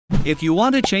If you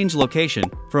want to change location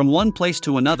from one place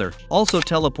to another, also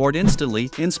teleport instantly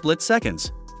in split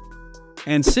seconds.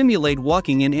 And simulate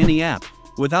walking in any app,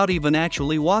 without even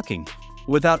actually walking,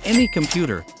 without any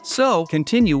computer. So,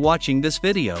 continue watching this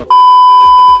video.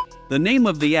 The name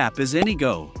of the app is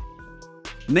AnyGO.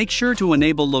 Make sure to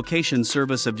enable location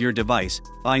service of your device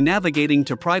by navigating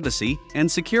to Privacy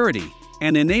and Security,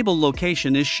 and enable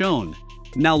location is shown.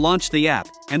 Now launch the app,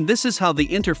 and this is how the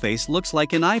interface looks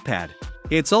like in iPad.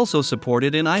 It's also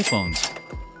supported in iPhones.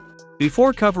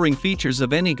 Before covering features of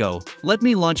AnyGO, let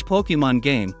me launch Pokemon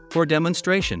game for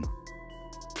demonstration.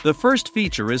 The first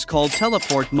feature is called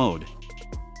Teleport Mode.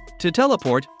 To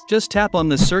teleport, just tap on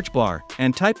the search bar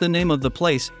and type the name of the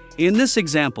place. In this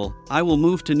example, I will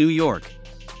move to New York.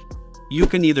 You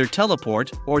can either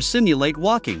teleport or simulate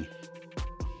walking.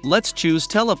 Let's choose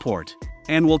teleport.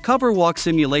 And we'll cover walk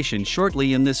simulation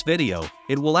shortly in this video.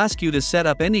 It will ask you to set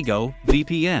up AnyGO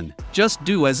VPN. Just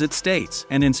do as it states,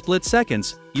 and in split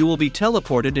seconds, you will be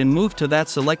teleported and moved to that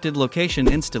selected location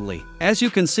instantly. As you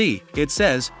can see, it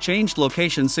says, changed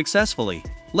location successfully.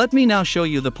 Let me now show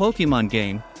you the Pokemon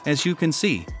game. As you can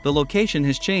see, the location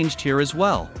has changed here as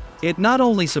well. It not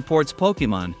only supports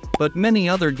Pokemon, but many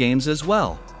other games as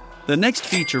well. The next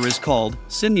feature is called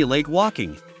Simulate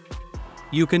Walking.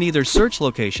 You can either search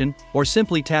location or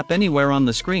simply tap anywhere on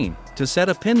the screen. To set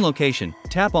a pin location,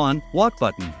 tap on Walk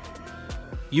button.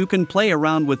 You can play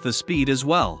around with the speed as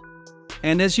well.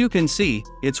 And as you can see,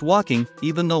 it's walking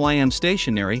even though I am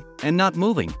stationary and not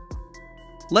moving.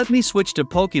 Let me switch to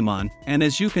Pokemon, and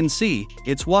as you can see,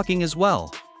 it's walking as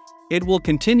well. It will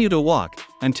continue to walk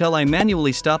until I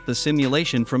manually stop the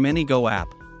simulation from AnyGO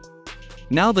app.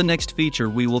 Now the next feature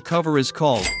we will cover is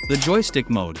called the joystick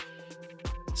mode.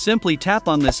 Simply tap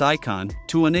on this icon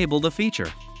to enable the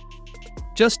feature.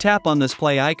 Just tap on this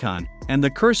play icon, and the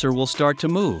cursor will start to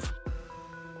move.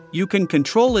 You can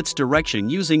control its direction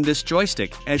using this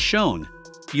joystick, as shown.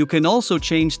 You can also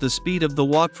change the speed of the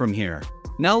walk from here.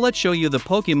 Now let's show you the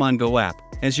Pokemon Go app.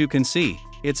 As you can see,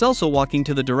 it's also walking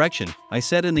to the direction I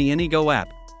set in the AnyGO app.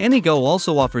 AnyGO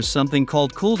also offers something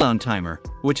called cooldown timer,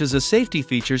 which is a safety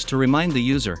feature to remind the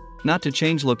user not to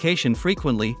change location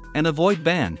frequently and avoid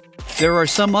ban. There are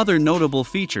some other notable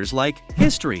features like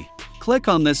History. Click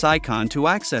on this icon to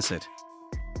access it,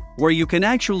 where you can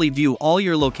actually view all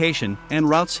your location and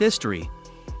routes history,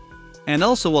 and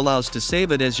also allows to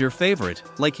save it as your favorite,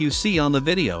 like you see on the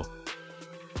video.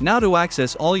 Now to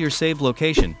access all your saved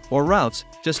location or routes,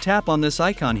 just tap on this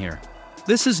icon here.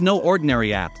 This is no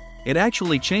ordinary app. It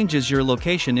actually changes your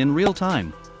location in real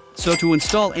time. So to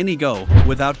install AnyGO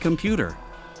without computer,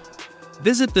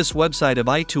 visit this website of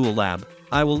iTool Lab.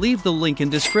 I will leave the link in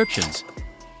descriptions.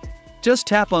 Just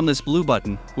tap on this blue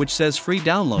button, which says free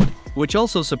download, which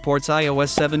also supports iOS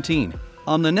 17.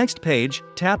 On the next page,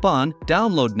 tap on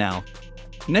download now.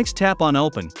 Next tap on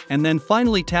open, and then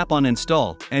finally tap on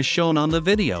install, as shown on the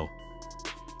video.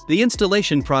 The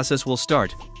installation process will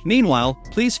start. Meanwhile,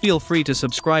 please feel free to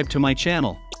subscribe to my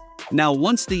channel. Now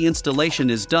once the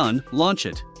installation is done, launch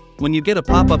it. When you get a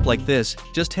pop-up like this,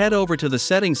 just head over to the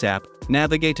Settings app,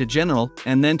 navigate to General,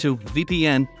 and then to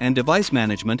VPN and Device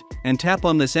Management, and tap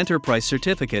on this Enterprise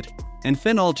Certificate, and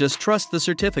Finall just trust the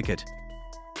certificate.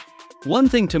 One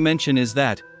thing to mention is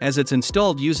that, as it's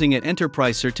installed using an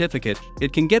Enterprise Certificate,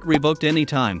 it can get revoked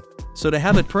anytime. So to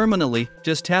have it permanently,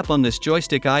 just tap on this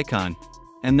joystick icon,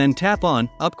 and then tap on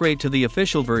Upgrade to the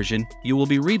official version. You will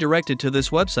be redirected to this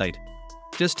website.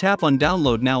 Just tap on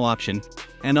Download Now option,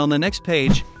 and on the next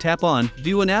page, tap on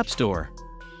View in App Store.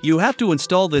 You have to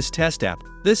install this test app.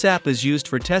 This app is used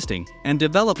for testing and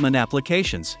development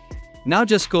applications. Now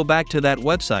just go back to that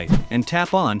website and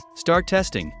tap on Start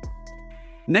Testing.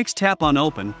 Next tap on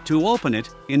Open to open it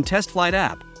in TestFlight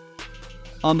app.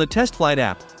 On the TestFlight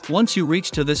app, once you reach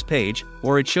to this page,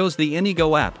 where it shows the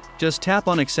AnyGO app, just tap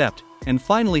on Accept, and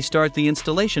finally start the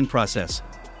installation process.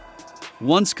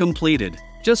 Once completed,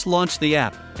 just launch the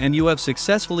app, and you have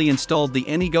successfully installed the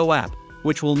AnyGO app,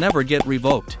 which will never get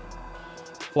revoked.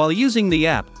 While using the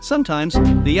app, sometimes,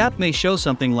 the app may show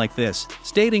something like this,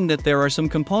 stating that there are some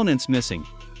components missing.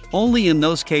 Only in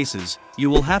those cases,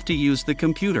 you will have to use the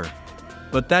computer.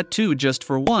 But that too just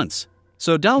for once.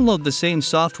 So download the same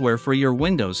software for your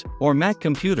Windows or Mac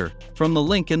computer from the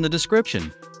link in the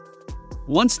description.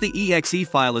 Once the exe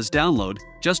file is downloaded,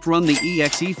 just run the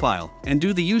exe file and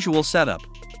do the usual setup.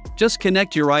 Just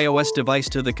connect your iOS device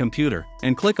to the computer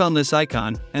and click on this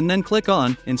icon, and then click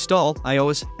on Install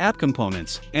iOS App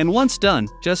Components. And once done,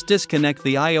 just disconnect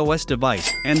the iOS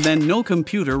device, and then no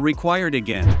computer required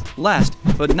again. Last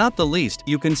but not the least,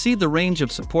 you can see the range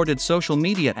of supported social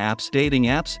media apps, dating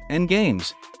apps, and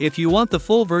games. If you want the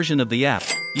full version of the app,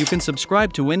 You can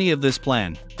subscribe to any of this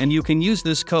plan, and you can use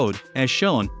this code, as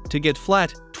shown, to get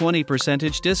flat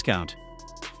 20% discount.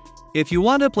 If you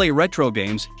want to play retro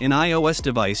games in iOS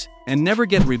device and never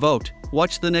get revoked,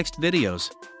 watch the next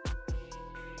videos.